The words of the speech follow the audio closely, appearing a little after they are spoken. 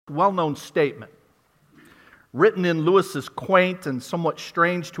well-known statement, written in Lewis's quaint and somewhat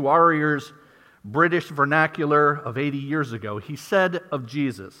strange to our ears British vernacular of 80 years ago. He said of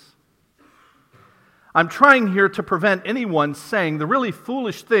Jesus, "I'm trying here to prevent anyone saying the really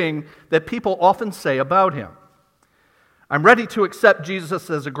foolish thing that people often say about him. I'm ready to accept Jesus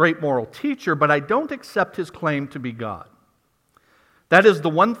as a great moral teacher, but I don't accept his claim to be God. That is the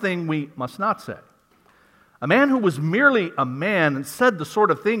one thing we must not say. A man who was merely a man and said the sort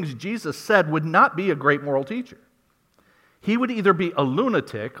of things Jesus said would not be a great moral teacher. He would either be a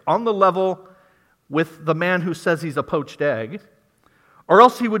lunatic on the level with the man who says he's a poached egg, or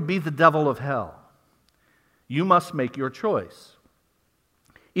else he would be the devil of hell. You must make your choice.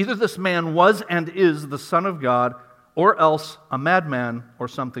 Either this man was and is the Son of God, or else a madman or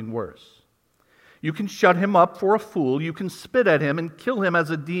something worse. You can shut him up for a fool, you can spit at him and kill him as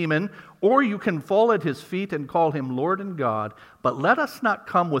a demon, or you can fall at his feet and call him Lord and God, but let us not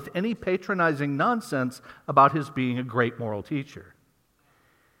come with any patronizing nonsense about his being a great moral teacher.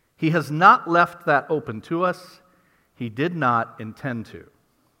 He has not left that open to us. He did not intend to."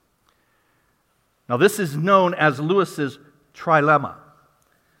 Now this is known as Lewis's trilemma,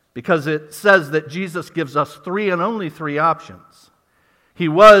 because it says that Jesus gives us three and only three options. He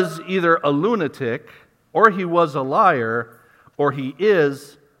was either a lunatic, or he was a liar, or he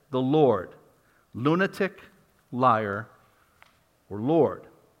is the Lord. Lunatic, liar, or Lord.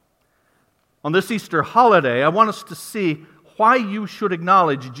 On this Easter holiday, I want us to see why you should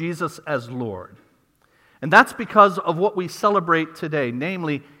acknowledge Jesus as Lord. And that's because of what we celebrate today,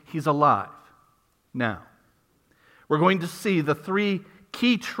 namely, he's alive now. We're going to see the three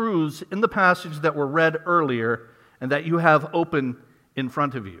key truths in the passage that were read earlier and that you have open in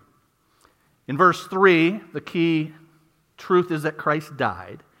front of you. In verse 3, the key truth is that Christ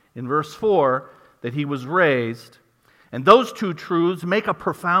died. In verse 4, that he was raised. And those two truths make a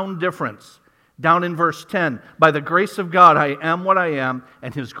profound difference. Down in verse 10, by the grace of God I am what I am,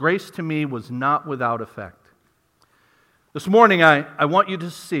 and his grace to me was not without effect. This morning I want you to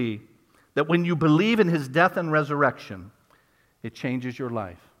see that when you believe in his death and resurrection, it changes your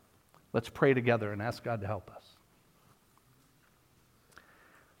life. Let's pray together and ask God to help us.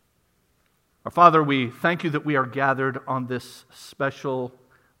 Our Father, we thank you that we are gathered on this special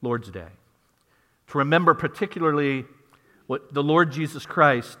Lord's Day to remember particularly what the Lord Jesus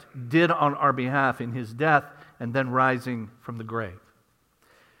Christ did on our behalf in his death and then rising from the grave.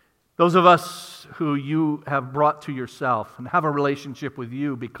 Those of us who you have brought to yourself and have a relationship with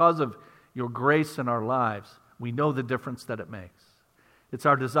you because of your grace in our lives, we know the difference that it makes. It's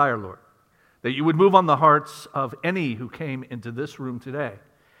our desire, Lord, that you would move on the hearts of any who came into this room today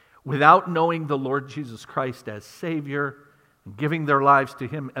without knowing the Lord Jesus Christ as Savior and giving their lives to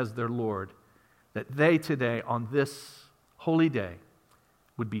him as their Lord, that they today, on this holy day,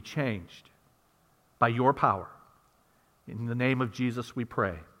 would be changed by your power. In the name of Jesus we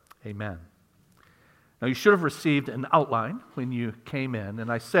pray. Amen. Now you should have received an outline when you came in,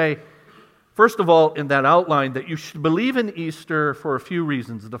 and I say, first of all, in that outline, that you should believe in Easter for a few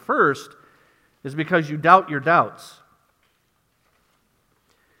reasons. The first is because you doubt your doubts.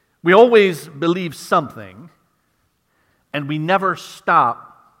 We always believe something, and we never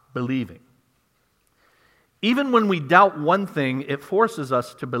stop believing. Even when we doubt one thing, it forces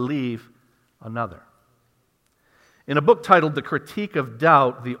us to believe another. In a book titled The Critique of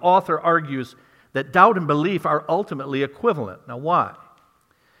Doubt, the author argues that doubt and belief are ultimately equivalent. Now, why?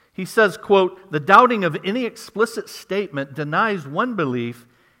 He says, quote, "The doubting of any explicit statement denies one belief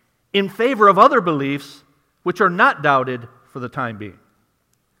in favor of other beliefs which are not doubted for the time being."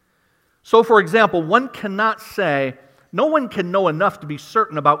 So, for example, one cannot say, no one can know enough to be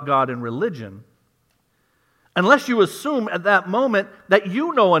certain about God and religion unless you assume at that moment that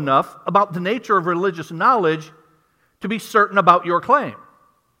you know enough about the nature of religious knowledge to be certain about your claim.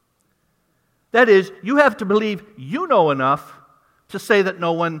 That is, you have to believe you know enough to say that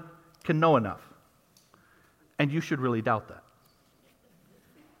no one can know enough. And you should really doubt that.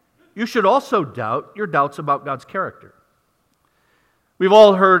 You should also doubt your doubts about God's character. We've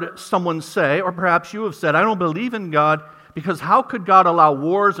all heard someone say, or perhaps you have said, I don't believe in God because how could God allow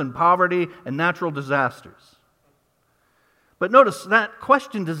wars and poverty and natural disasters? But notice that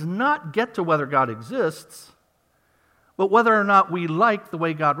question does not get to whether God exists, but whether or not we like the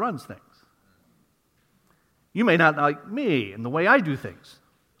way God runs things. You may not like me and the way I do things.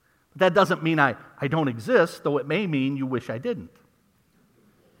 But that doesn't mean I don't exist, though it may mean you wish I didn't.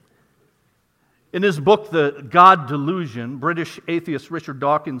 In his book, The God Delusion, British atheist Richard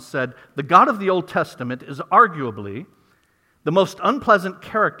Dawkins said, "The God of the Old Testament is arguably the most unpleasant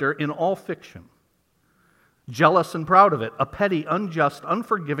character in all fiction. jealous and proud of it, a petty, unjust,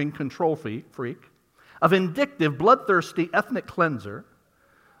 unforgiving control freak, a vindictive, bloodthirsty ethnic cleanser,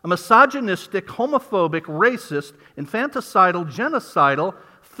 a misogynistic, homophobic, racist, infanticidal, genocidal,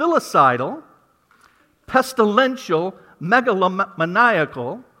 filicidal, pestilential,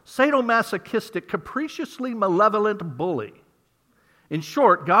 megalomaniacal, sadomasochistic, capriciously malevolent bully. In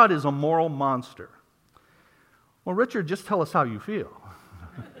short, God is a moral monster. Well, Richard, just tell us how you feel.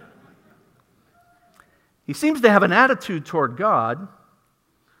 He seems to have an attitude toward God,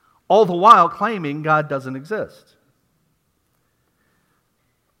 all the while claiming God doesn't exist.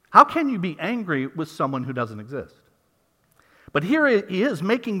 How can you be angry with someone who doesn't exist? But here he is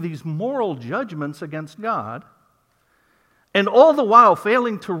making these moral judgments against God, and all the while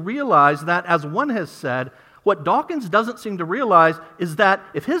failing to realize that, as one has said, what Dawkins doesn't seem to realize is that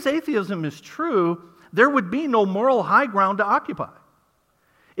if his atheism is true, there would be no moral high ground to occupy.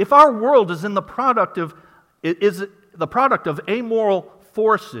 If our world is the product of amoral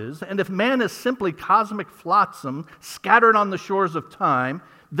forces, and if man is simply cosmic flotsam scattered on the shores of time,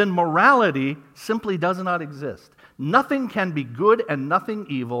 then morality simply does not exist. Nothing can be good and nothing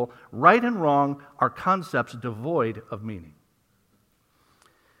evil. Right and wrong are concepts devoid of meaning.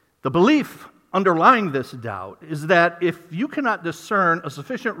 The belief underlying this doubt is that if you cannot discern a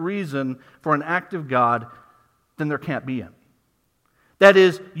sufficient reason for an act of God, then there can't be any. That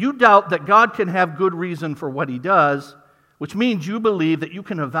is, you doubt that God can have good reason for what he does, which means you believe that you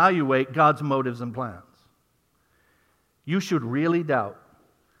can evaluate God's motives and plans. You should really doubt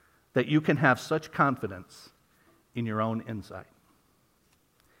that you can have such confidence in your own insight.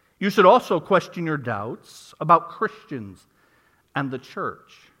 You should also question your doubts about Christians and the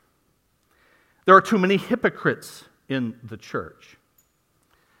church. There are too many hypocrites in the church.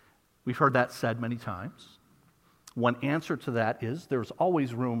 We've heard that said many times. One answer to that is there's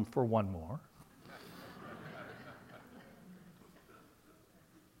always room for one more.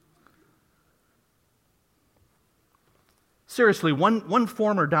 Seriously, one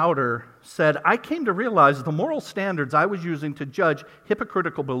former doubter said, I came to realize the moral standards I was using to judge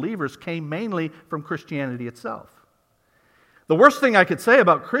hypocritical believers came mainly from Christianity itself. The worst thing I could say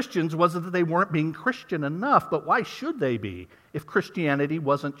about Christians was that they weren't being Christian enough, but why should they be if Christianity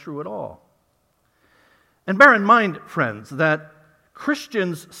wasn't true at all? And bear in mind, friends, that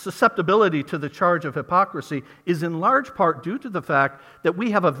Christians' susceptibility to the charge of hypocrisy is in large part due to the fact that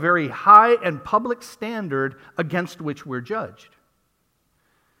we have a very high and public standard against which we're judged.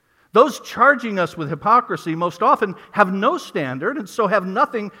 Those charging us with hypocrisy most often have no standard and so have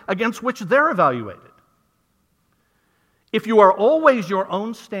nothing against which they're evaluated. If you are always your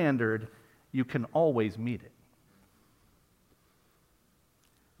own standard, you can always meet it.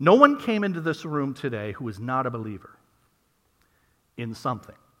 No one came into this room today who is not a believer in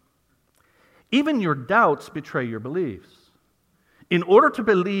something. Even your doubts betray your beliefs. In order to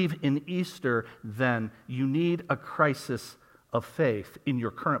believe in Easter, then, you need a crisis of faith in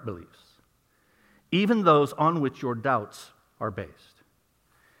your current beliefs, even those on which your doubts are based.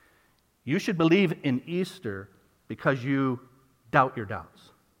 You should believe in Easter because you doubt your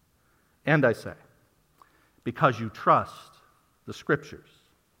doubts. And I say, because you trust the Scriptures.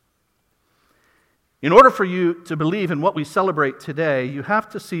 In order for you to believe in what we celebrate today, you have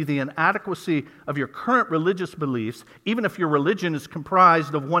to see the inadequacy of your current religious beliefs, even if your religion is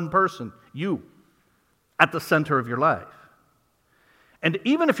comprised of one person, you, at the center of your life. And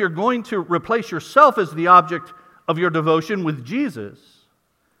even if you're going to replace yourself as the object of your devotion with Jesus,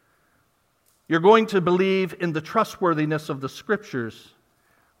 you're going to believe in the trustworthiness of the Scriptures,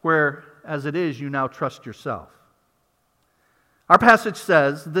 where, as it is, you now trust yourself. Our passage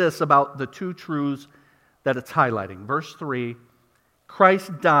says this about the two truths that it's highlighting. Verse 3,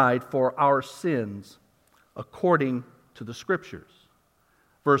 Christ died for our sins according to the Scriptures.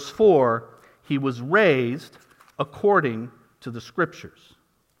 Verse 4, He was raised according to the Scriptures.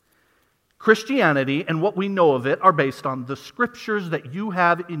 Christianity and what we know of it are based on the Scriptures that you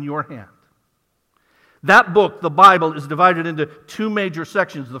have in your hand. That book, the Bible, is divided into two major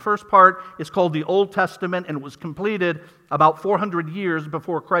sections. The first part is called the Old Testament, and it was completed about 400 years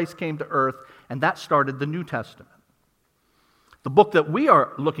before Christ came to earth, and that started the New Testament. The book that we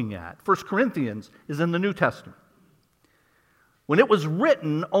are looking at, 1 Corinthians, is in the New Testament. When it was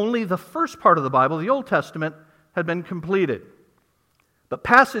written, only the first part of the Bible, the Old Testament, had been completed. But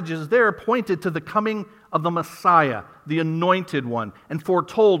passages there pointed to the coming of the Messiah, the Anointed One, and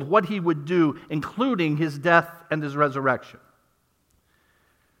foretold what he would do, including his death and his resurrection.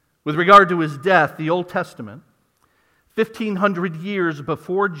 With regard to his death, the Old Testament, 1,500 years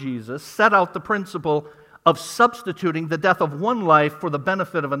before Jesus, set out the principle of substituting the death of one life for the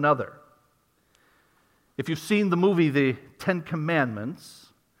benefit of another. If you've seen the movie The Ten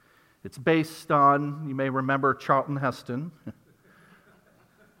Commandments, it's based on, you may remember, Charlton Heston.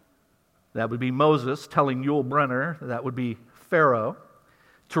 That would be Moses telling Yul Brynner, that would be Pharaoh,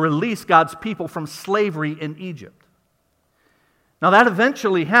 to release God's people from slavery in Egypt. Now that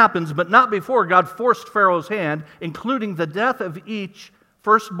eventually happens, but not before God forced Pharaoh's hand, including the death of each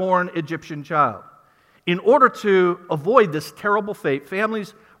firstborn Egyptian child. In order to avoid this terrible fate,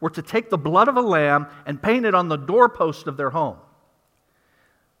 families were to take the blood of a lamb and paint it on the doorpost of their home.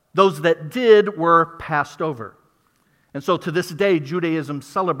 Those that did were passed over. And so to this day, Judaism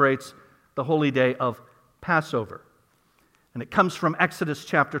celebrates the holy day of Passover. And it comes from Exodus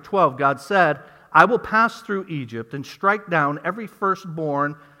chapter 12. God said, I will pass through Egypt and strike down every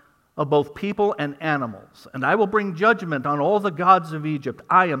firstborn of both people and animals, and I will bring judgment on all the gods of Egypt.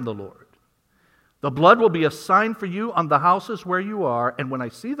 I am the Lord. The blood will be a sign for you on the houses where you are, and when I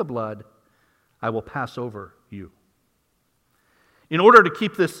see the blood, I will pass over you. In order to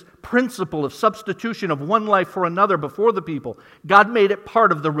keep this principle of substitution of one life for another before the people, God made it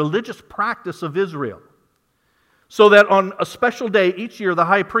part of the religious practice of Israel. So that on a special day each year, the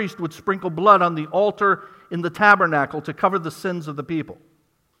high priest would sprinkle blood on the altar in the tabernacle to cover the sins of the people.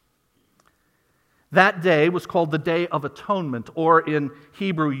 That day was called the Day of Atonement, or in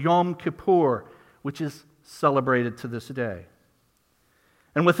Hebrew, Yom Kippur, which is celebrated to this day.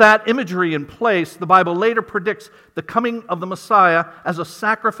 And with that imagery in place, the Bible later predicts the coming of the Messiah as a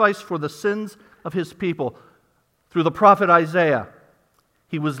sacrifice for the sins of his people. Through the prophet Isaiah,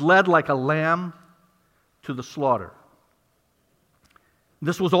 he was led like a lamb to the slaughter.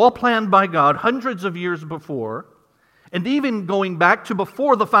 This was all planned by God hundreds of years before, and even going back to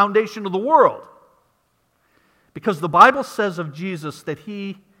before the foundation of the world. Because the Bible says of Jesus that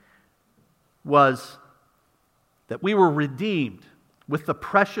that we were redeemed with the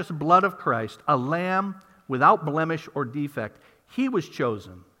precious blood of Christ, a lamb without blemish or defect. He was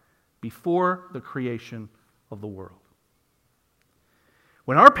chosen before the creation of the world.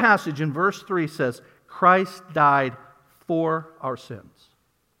 When our passage in verse 3 says, Christ died for our sins.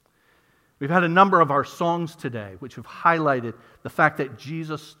 We've had a number of our songs today which have highlighted the fact that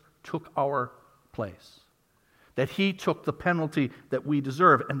Jesus took our place, that he took the penalty that we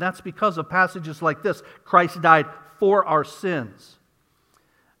deserve. And that's because of passages like this. Christ died for our sins.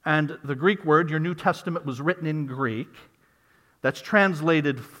 And the Greek word, your New Testament was written in Greek, that's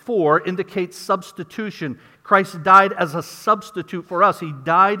translated for, indicates substitution. Christ died as a substitute for us. He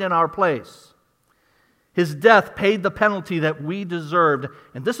died in our place. His death paid the penalty that we deserved.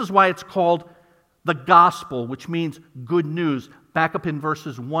 And this is why it's called the gospel, which means good news. Back up in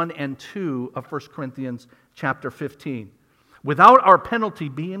verses 1 and 2 of 1 Corinthians chapter 15. Without our penalty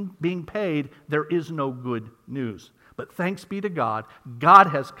being paid, there is no good news. But thanks be to God, God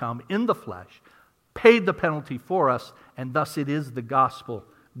has come in the flesh, paid the penalty for us, and thus it is the gospel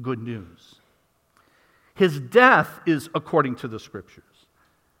good news. His death is according to the Scriptures,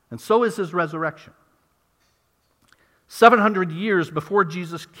 and so is his resurrection. 700 years before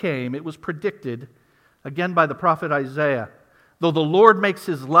Jesus came, it was predicted, again by the prophet Isaiah, though the Lord makes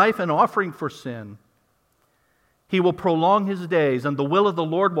his life an offering for sin, he will prolong his days, and the will of the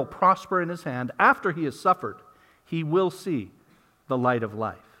Lord will prosper in his hand. After he has suffered, he will see the light of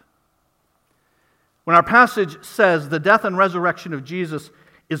life. When our passage says the death and resurrection of Jesus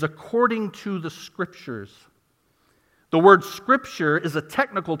is according to the Scriptures, the word Scripture is a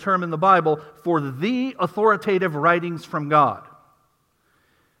technical term in the Bible for the authoritative writings from God.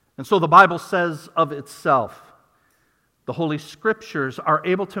 And so the Bible says of itself, the Holy Scriptures are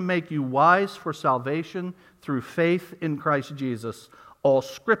able to make you wise for salvation through faith in Christ Jesus. All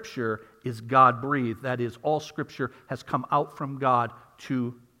Scripture is God-breathed. That is, all Scripture has come out from God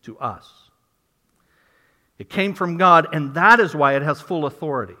to us. It came from God, and that is why it has full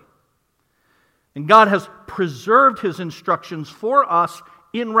authority. And God has preserved his instructions for us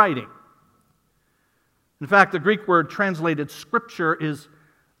in writing. In fact, the Greek word translated Scripture is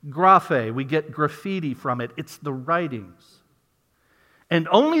graphe. We get graffiti from it. It's the writings. And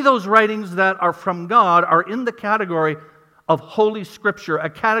only those writings that are from God are in the category of Holy Scripture, a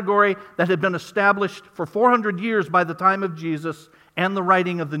category that had been established for 400 years by the time of Jesus and the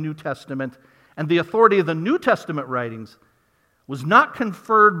writing of the New Testament. And the authority of the New Testament writings was not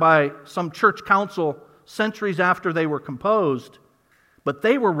conferred by some church council centuries after they were composed, but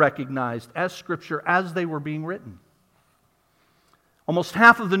they were recognized as Scripture as they were being written. Almost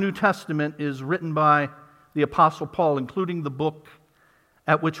half of the New Testament is written by the Apostle Paul, including the book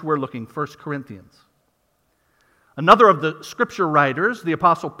at which we're looking, 1 Corinthians. Another of the Scripture writers, the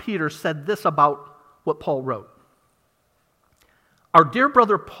Apostle Peter, said this about what Paul wrote. Our dear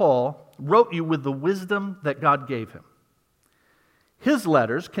brother Paul wrote you with the wisdom that God gave him. His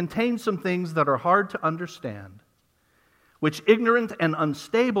letters contain some things that are hard to understand, which ignorant and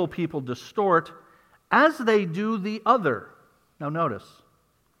unstable people distort, as they do the other. Now notice,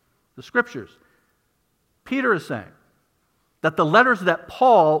 the Scriptures. Peter is saying that the letters that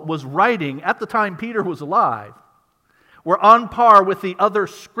Paul was writing at the time Peter was alive were on par with the other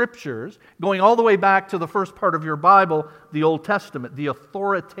Scriptures, going all the way back to the first part of your Bible, the Old Testament, the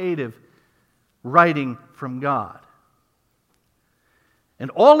authoritative writing from God.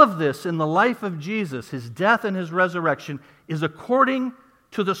 And all of this in the life of Jesus, his death and his resurrection, is according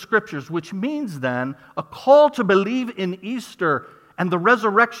to the Scriptures, which means then a call to believe in Easter and the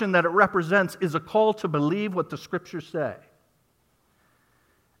resurrection that it represents is a call to believe what the Scriptures say.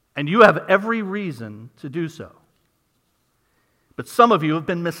 And you have every reason to do so. But some of you have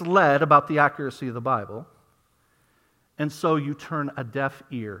been misled about the accuracy of the Bible, and so you turn a deaf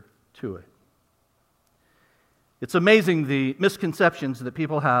ear to it. It's amazing the misconceptions that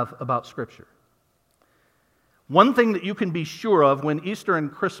people have about Scripture. One thing that you can be sure of when Easter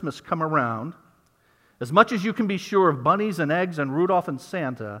and Christmas come around, as much as you can be sure of bunnies and eggs and Rudolph and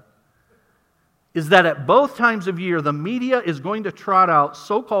Santa, is that at both times of year, the media is going to trot out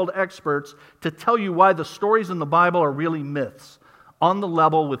so-called experts to tell you why the stories in the Bible are really myths, on the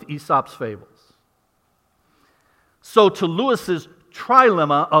level with Aesop's fables. So to Lewis's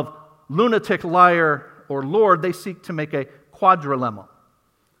trilemma of lunatic, liar, or Lord, they seek to make a quadrilemma,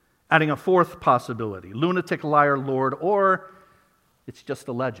 adding a fourth possibility: lunatic, liar, Lord, or it's just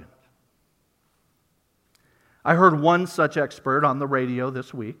a legend. I heard one such expert on the radio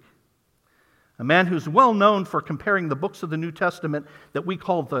this week, a man who's well known for comparing the books of the New Testament that we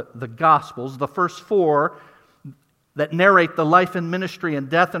call the Gospels, the first four that narrate the life and ministry and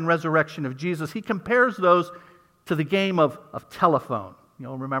death and resurrection of Jesus. He compares those to the game of telephone. You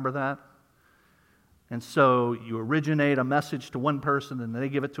all remember that? And so you originate a message to one person, and they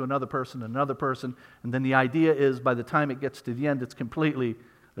give it to another person, and then the idea is by the time it gets to the end, it's completely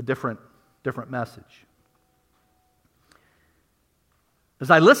a different message. As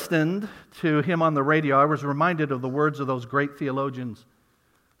I listened to him on the radio, I was reminded of the words of those great theologians,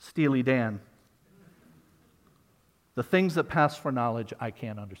 Steely Dan. The things that pass for knowledge I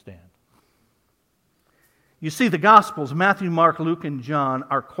can't understand. You see, the Gospels, Matthew, Mark, Luke, and John,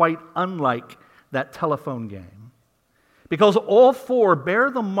 are quite unlike that telephone game, because all four bear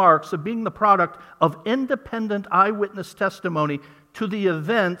the marks of being the product of independent eyewitness testimony to the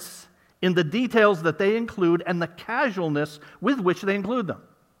events in the details that they include and the casualness with which they include them.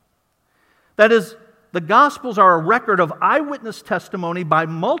 That is, the Gospels are a record of eyewitness testimony by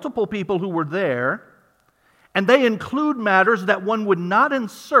multiple people who were there, and they include matters that one would not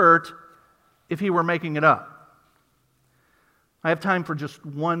insert if he were making it up. I have time for just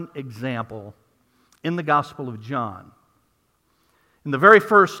one example in the Gospel of John. In the very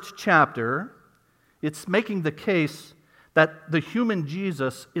first chapter, it's making the case that the human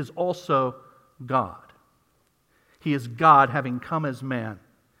Jesus is also God. He is God having come as man.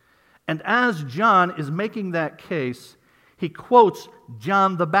 And as John is making that case, he quotes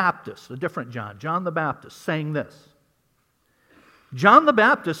John the Baptist, a different John the Baptist, saying this: John the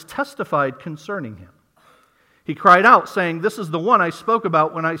Baptist testified concerning him. He cried out, saying, "This is the one I spoke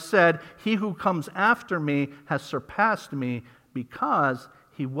about when I said, 'He who comes after me has surpassed me, because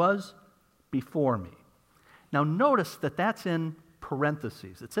he was before me.'" Now notice that that's in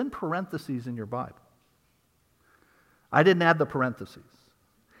parentheses. It's in parentheses in your Bible. I didn't add the parentheses.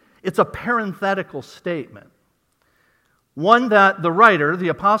 It's a parenthetical statement. One that the writer, the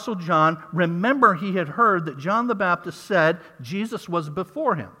Apostle John, remember he had heard that John the Baptist said Jesus was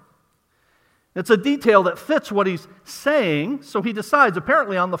before him. It's a detail that fits what he's saying, so he decides,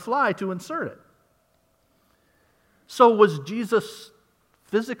 apparently on the fly, to insert it. So was Jesus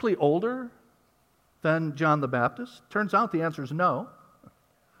physically older than John the Baptist? Turns out the answer is no.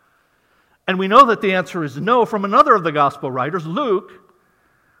 And we know that the answer is no from another of the gospel writers, Luke,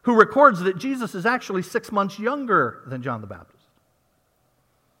 who records that Jesus is actually 6 months younger than John the Baptist.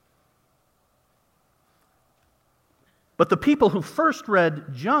 But the people who first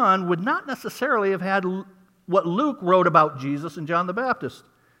read John would not necessarily have had what Luke wrote about Jesus and John the Baptist.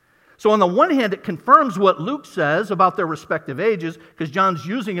 So on the one hand, it confirms what Luke says about their respective ages, because John's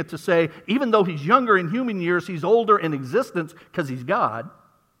using it to say, even though he's younger in human years, he's older in existence because he's God.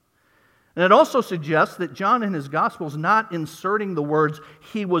 And it also suggests that John in his gospel is not inserting the words,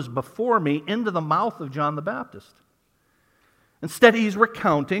 "He was before me," into the mouth of John the Baptist. Instead, he's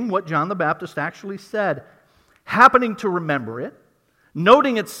recounting what John the Baptist actually said, happening to remember it,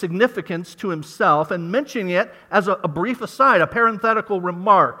 noting its significance to himself, and mentioning it as a brief aside, a parenthetical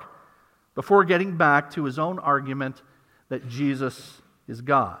remark, before getting back to his own argument that Jesus is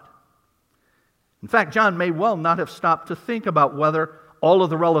God. In fact, John may well not have stopped to think about whether all of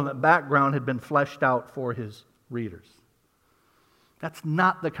the relevant background had been fleshed out for his readers. That's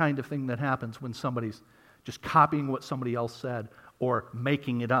not the kind of thing that happens when somebody's just copying what somebody else said or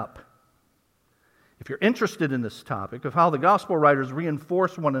making it up. If you're interested in this topic of how the gospel writers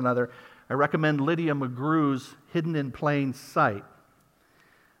reinforce one another, I recommend Lydia McGrew's Hidden in Plain Sight.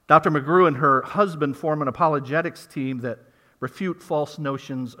 Dr. McGrew and her husband form an apologetics team that refute false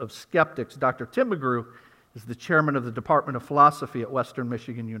notions of skeptics. Dr. Tim McGrew is the chairman of the Department of Philosophy at Western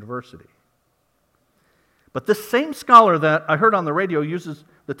Michigan University. But this same scholar that I heard on the radio uses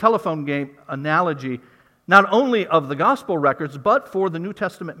the telephone game analogy not only of the gospel records, but for the New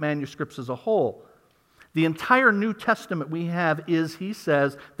Testament manuscripts as a whole. The entire New Testament we have is, he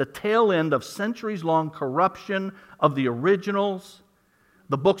says, the tail end of centuries-long corruption of the originals.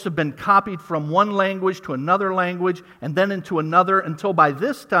 The books have been copied from one language to another language and then into another until by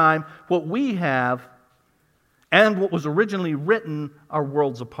this time what we have and what was originally written are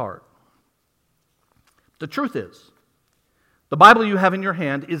worlds apart. The truth is, the Bible you have in your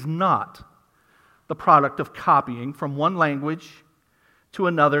hand is not the product of copying from one language to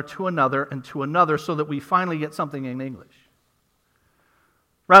another, and to another, so that we finally get something in English.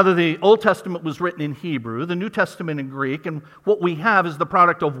 Rather, the Old Testament was written in Hebrew, the New Testament in Greek, and what we have is the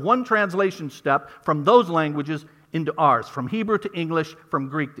product of one translation step from those languages into ours, from Hebrew to English, from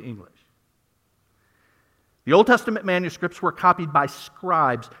Greek to English. The Old Testament manuscripts were copied by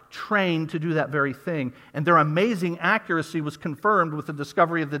scribes trained to do that very thing, and their amazing accuracy was confirmed with the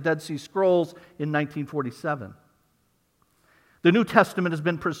discovery of the Dead Sea Scrolls in 1947. The New Testament has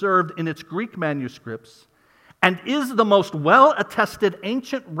been preserved in its Greek manuscripts and is the most well-attested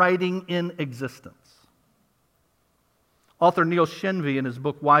ancient writing in existence. Author Neil Shenvi, in his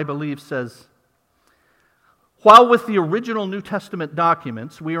book Why Believe, says, "While with the original New Testament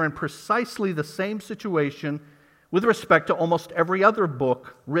documents, we are in precisely the same situation with respect to almost every other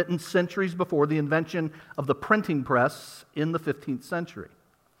book written centuries before the invention of the printing press in the 15th century.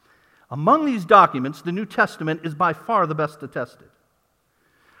 Among these documents, the New Testament is by far the best attested.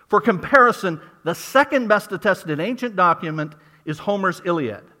 For comparison, the second best attested ancient document is Homer's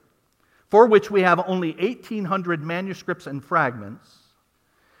Iliad, for which we have only 1,800 manuscripts and fragments,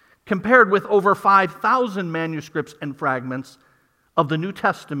 compared with over 5,000 manuscripts and fragments of the New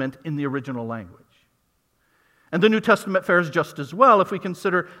Testament in the original language. And the New Testament fares just as well if we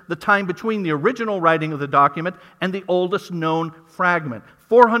consider the time between the original writing of the document and the oldest known fragment.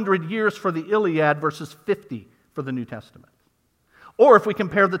 400 years for the Iliad versus 50 for the New Testament. Or if we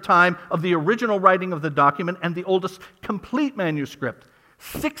compare the time of the original writing of the document and the oldest complete manuscript,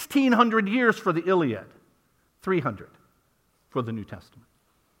 1,600 years for the Iliad, 300 for the New Testament.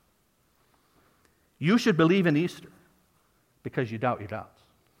 You should believe in Easter because you doubt your doubts,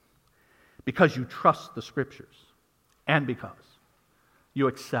 because you trust the Scriptures, and because you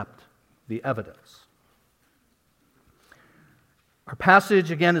accept the evidence. Our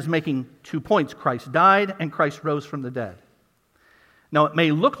passage, again, is making 2 points. Christ died and Christ rose from the dead. Now, it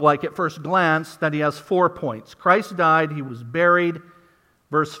may look like at first glance that he has 4 points. Christ died, he was buried,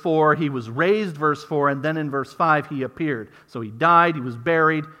 verse 4, he was raised, verse 4, and then in verse 5, he appeared. So he died, he was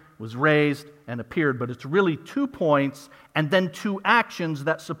buried, was raised, and appeared. But it's really 2 points and then 2 actions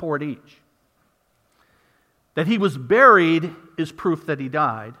that support each. That he was buried is proof that he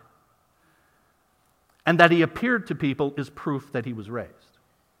died, and that he appeared to people is proof that he was raised.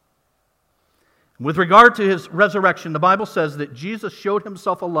 With regard to his resurrection, the Bible says that Jesus showed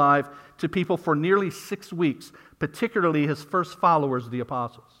himself alive to people for nearly 6 weeks, particularly his first followers, the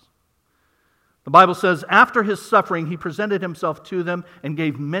apostles. The Bible says, after his suffering, he presented himself to them and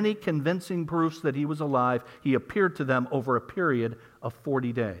gave many convincing proofs that he was alive. He appeared to them over a period of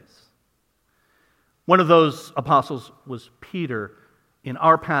 40 days. One of those apostles was Peter, in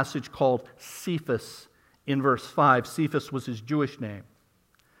our passage called Cephas in verse 5. Cephas was his Jewish name.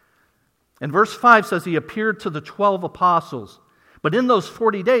 And verse 5 says he appeared to the 12 apostles. But in those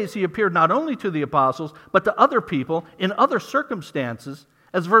 40 days, he appeared not only to the apostles, but to other people in other circumstances,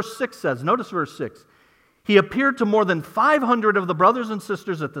 as verse 6 says. Notice verse 6. He appeared to more than 500 of the brothers and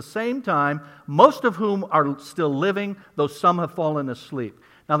sisters at the same time, most of whom are still living, though some have fallen asleep.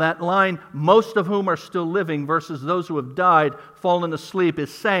 Now that line, most of whom are still living, versus those who have died, fallen asleep,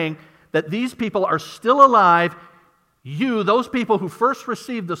 is saying that these people are still alive. You, those people who first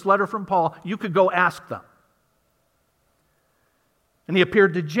received this letter from Paul, you could go ask them. And he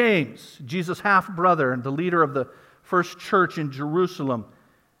appeared to James, Jesus' half-brother and the leader of the first church in Jerusalem.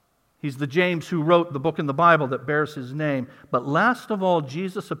 He's the James who wrote the book in the Bible that bears his name. But last of all,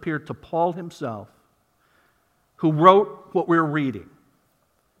 Jesus appeared to Paul himself, who wrote what we're reading.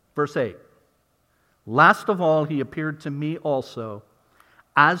 Verse 8. Last of all, he appeared to me also,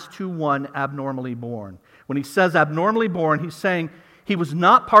 as to one abnormally born. When he says abnormally born, he's saying he was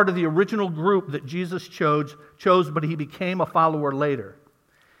not part of the original group that Jesus chose, but he became a follower later.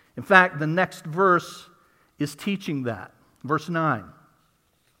 In fact, the next verse is teaching that. Verse 9.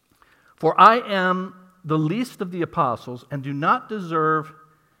 For I am the least of the apostles, and do not deserve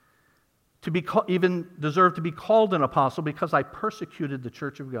to be called an apostle, because I persecuted the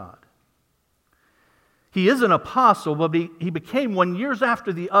church of God. He is an apostle, but he became one years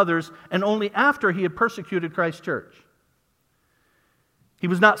after the others, and only after he had persecuted Christ's church. He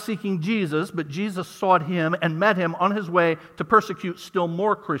was not seeking Jesus, but Jesus sought him and met him on his way to persecute still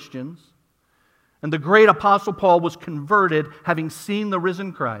more Christians. And the great apostle Paul was converted, having seen the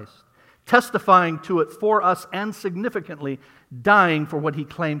risen Christ, testifying to it for us, and significantly dying for what he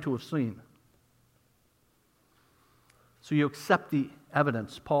claimed to have seen. So you accept the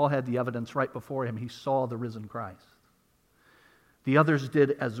evidence. Paul had the evidence right before him. He saw the risen Christ. The others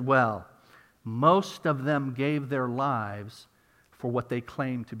did as well. Most of them gave their lives for what they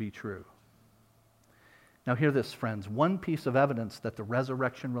claimed to be true. Now hear this, friends. One piece of evidence that the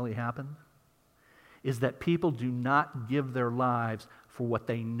resurrection really happened is that people do not give their lives for what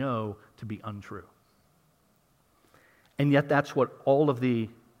they know to be untrue. And yet that's what all of the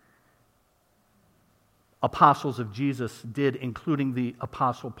apostles of Jesus did, including the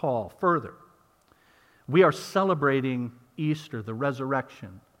apostle Paul. Further, we are celebrating Easter, the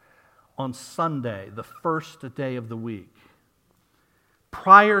resurrection, on Sunday, the first day of the week.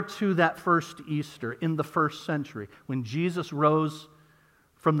 Prior to that first Easter, in the first century, when Jesus rose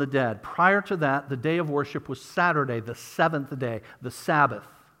from the dead, prior to that, the day of worship was Saturday, the seventh day, the Sabbath.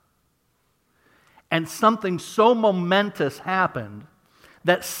 And something so momentous happened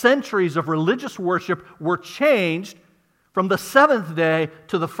that centuries of religious worship were changed from the seventh day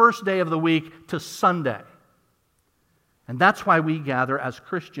to the first day of the week to Sunday. And that's why we gather as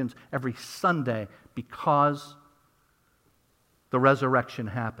Christians every Sunday, because the resurrection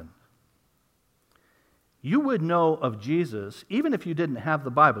happened. You would know of Jesus, even if you didn't have the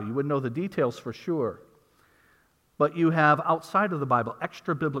Bible. You would know the details for sure. But you have, outside of the Bible,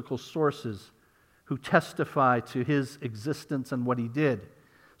 extra biblical sources who testify to his existence and what he did.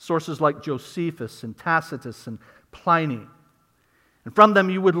 Sources like Josephus and Tacitus and Pliny. And from them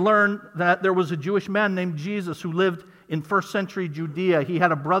you would learn that there was a Jewish man named Jesus who lived in first century Judea. He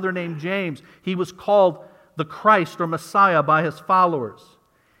had a brother named James. He was called the Christ or Messiah by his followers.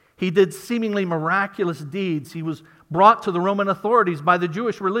 He did seemingly miraculous deeds. He was brought to the Roman authorities by the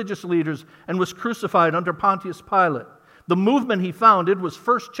Jewish religious leaders and was crucified under Pontius Pilate. The movement he founded was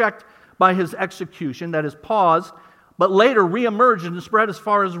first checked by his execution, that is, paused, but later reemerged and spread as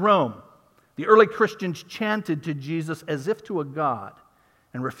far as Rome. The early Christians chanted to Jesus as if to a god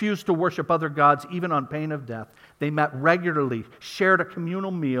and refused to worship other gods even on pain of death. They met regularly, shared a communal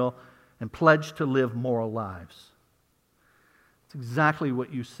meal, and pledged to live moral lives. It's exactly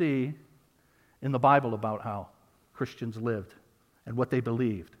what you see in the Bible about how Christians lived and what they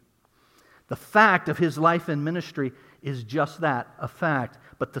believed. The fact of his life and ministry is just that, a fact,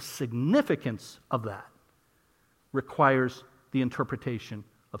 but the significance of that requires the interpretation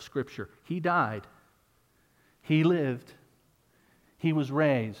of Scripture. He died. He lived. He was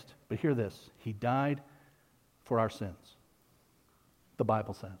raised. But hear this, he died for our sins, the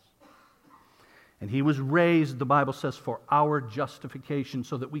Bible says. And he was raised, the Bible says, for our justification,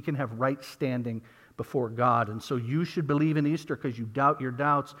 so that we can have right standing before God. And so you should believe in Easter because you doubt your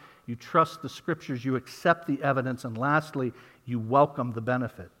doubts, you trust the Scriptures, you accept the evidence, and lastly, you welcome the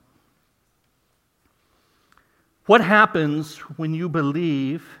benefit. What happens when you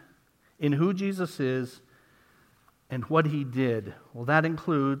believe in who Jesus is and what he did? Well, that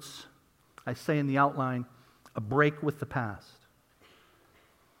includes, I say in the outline, a break with the past.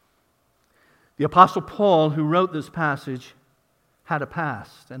 The Apostle Paul, who wrote this passage, had a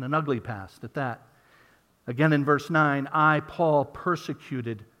past, and an ugly past at that. Again in verse 9, I, Paul,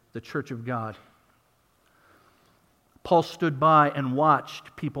 persecuted the church of God. Paul stood by and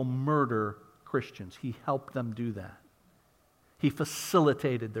watched people murder Christians. He helped them do that. He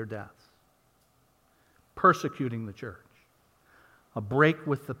facilitated their deaths, persecuting the church. A break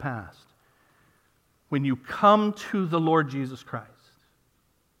with the past. When you come to the Lord Jesus Christ,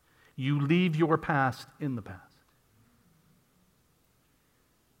 you leave your past in the past.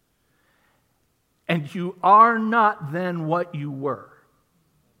 And you are not then what you were.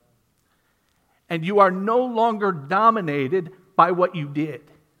 And you are no longer dominated by what you did.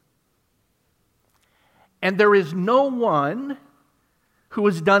 And there is no one who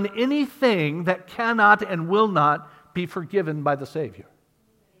has done anything that cannot and will not be forgiven by the Savior.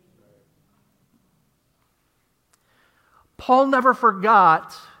 Paul never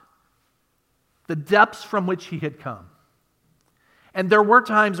forgot the depths from which he had come. And there were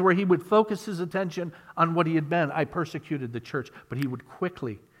times where he would focus his attention on what he had been. I persecuted the church, but he would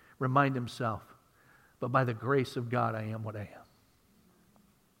quickly remind himself, but by the grace of God, I am what I am.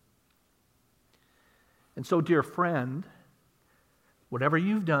 And so, dear friend, whatever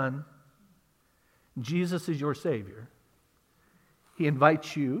you've done, Jesus is your Savior. He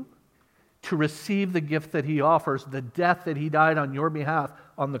invites you to receive the gift that He offers, the death that He died on your behalf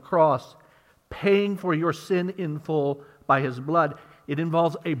on the cross, paying for your sin in full by His blood. It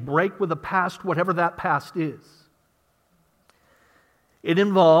involves a break with the past, whatever that past is. It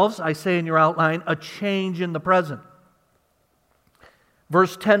involves, I say in your outline, a change in the present.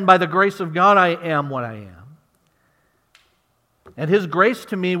 Verse 10, by the grace of God I am what I am. And His grace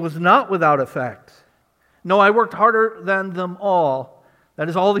to me was not without effect. No, I worked harder than them all. That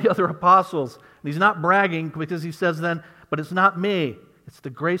is, all the other apostles. And he's not bragging because he says then, but it's not me. It's the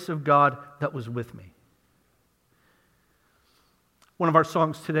grace of God that was with me. One of our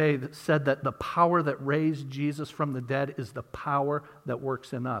songs today that said that the power that raised Jesus from the dead is the power that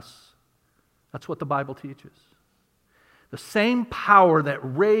works in us. That's what the Bible teaches. The same power that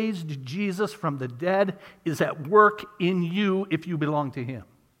raised Jesus from the dead is at work in you if you belong to Him.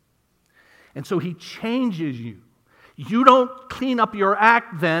 And so He changes you. You don't clean up your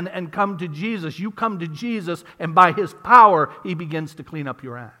act then and come to Jesus. You come to Jesus, and by His power, He begins to clean up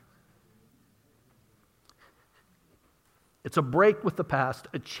your act. It's a break with the past,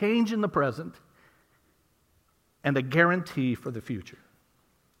 a change in the present, and a guarantee for the future.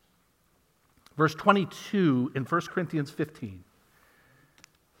 Verse 22 in 1 Corinthians 15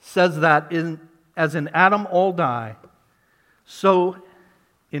 says that as in Adam all die, so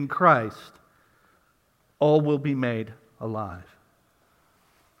in Christ all will be made alive.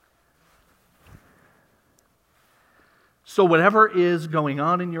 So whatever is going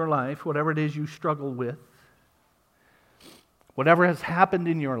on in your life, whatever it is you struggle with, whatever has happened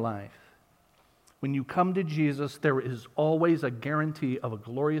in your life, when you come to Jesus, there is always a guarantee of a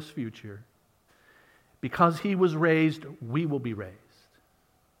glorious future. Because He was raised, we will be raised.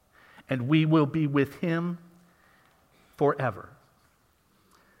 And we will be with Him forever.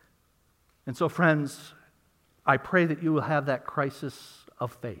 And so, friends, I pray that you will have that crisis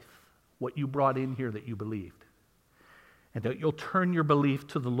of faith, what you brought in here that you believed, and that you'll turn your belief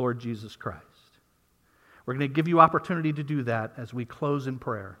to the Lord Jesus Christ. We're going to give you opportunity to do that as we close in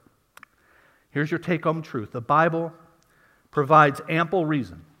prayer. Here's your take-home truth. The Bible provides ample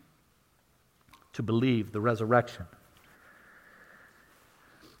reason to believe the resurrection.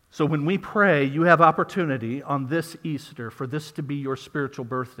 So when we pray, you have opportunity on this Easter for this to be your spiritual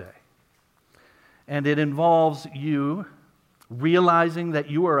birthday. And it involves you realizing that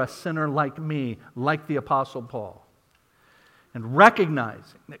you are a sinner like me, like the Apostle Paul. And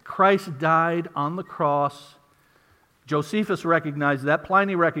recognizing that Christ died on the cross. Josephus recognized that.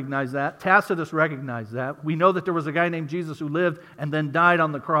 Pliny recognized that. Tacitus recognized that. We know that there was a guy named Jesus who lived and then died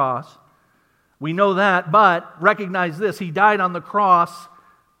on the cross. We know that, but recognize this. He died on the cross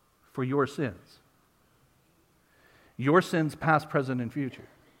for your sins. Your sins past, present, and future.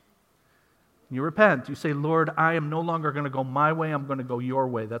 You repent. You say, Lord, I am no longer going to go my way. I'm going to go your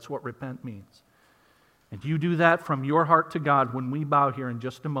way. That's what repent means. And you do that from your heart to God when we bow here in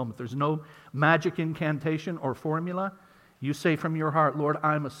just a moment. There's no magic incantation or formula. You say from your heart, Lord,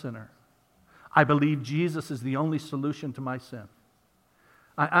 I'm a sinner. I believe Jesus is the only solution to my sin.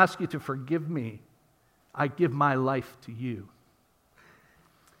 I ask you to forgive me. I give my life to you.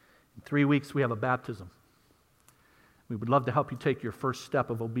 In 3 weeks, we have a baptism. We would love to help you take your first step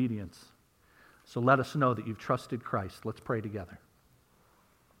of obedience. So let us know that you've trusted Christ. Let's pray together.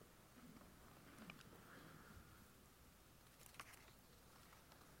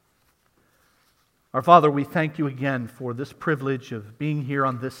 Our Father, we thank you again for this privilege of being here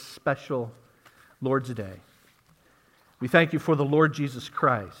on this special Lord's Day. We thank you for the Lord Jesus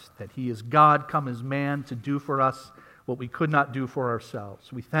Christ, that He is God come as man to do for us what we could not do for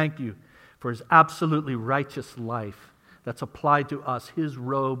ourselves. We thank you for His absolutely righteous life that's applied to us, His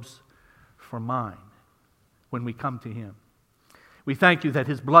robes for mine, when we come to Him. We thank you that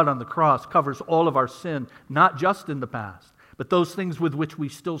His blood on the cross covers all of our sin, not just in the past, but those things with which we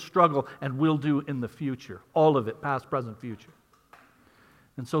still struggle and will do in the future. All of it, past, present, future.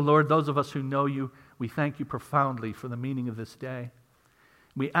 And so, Lord, those of us who know you, we thank you profoundly for the meaning of this day.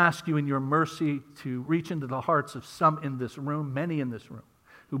 We ask you in your mercy to reach into the hearts of some in this room, many in this room,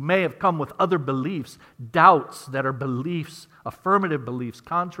 who may have come with other beliefs, doubts that are beliefs, affirmative beliefs,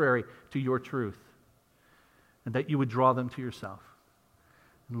 contrary to your truth, and that you would draw them to yourself.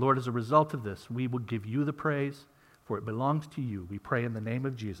 And Lord, as a result of this, we will give you the praise, for it belongs to you. We pray in the name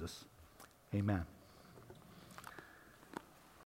of Jesus. Amen.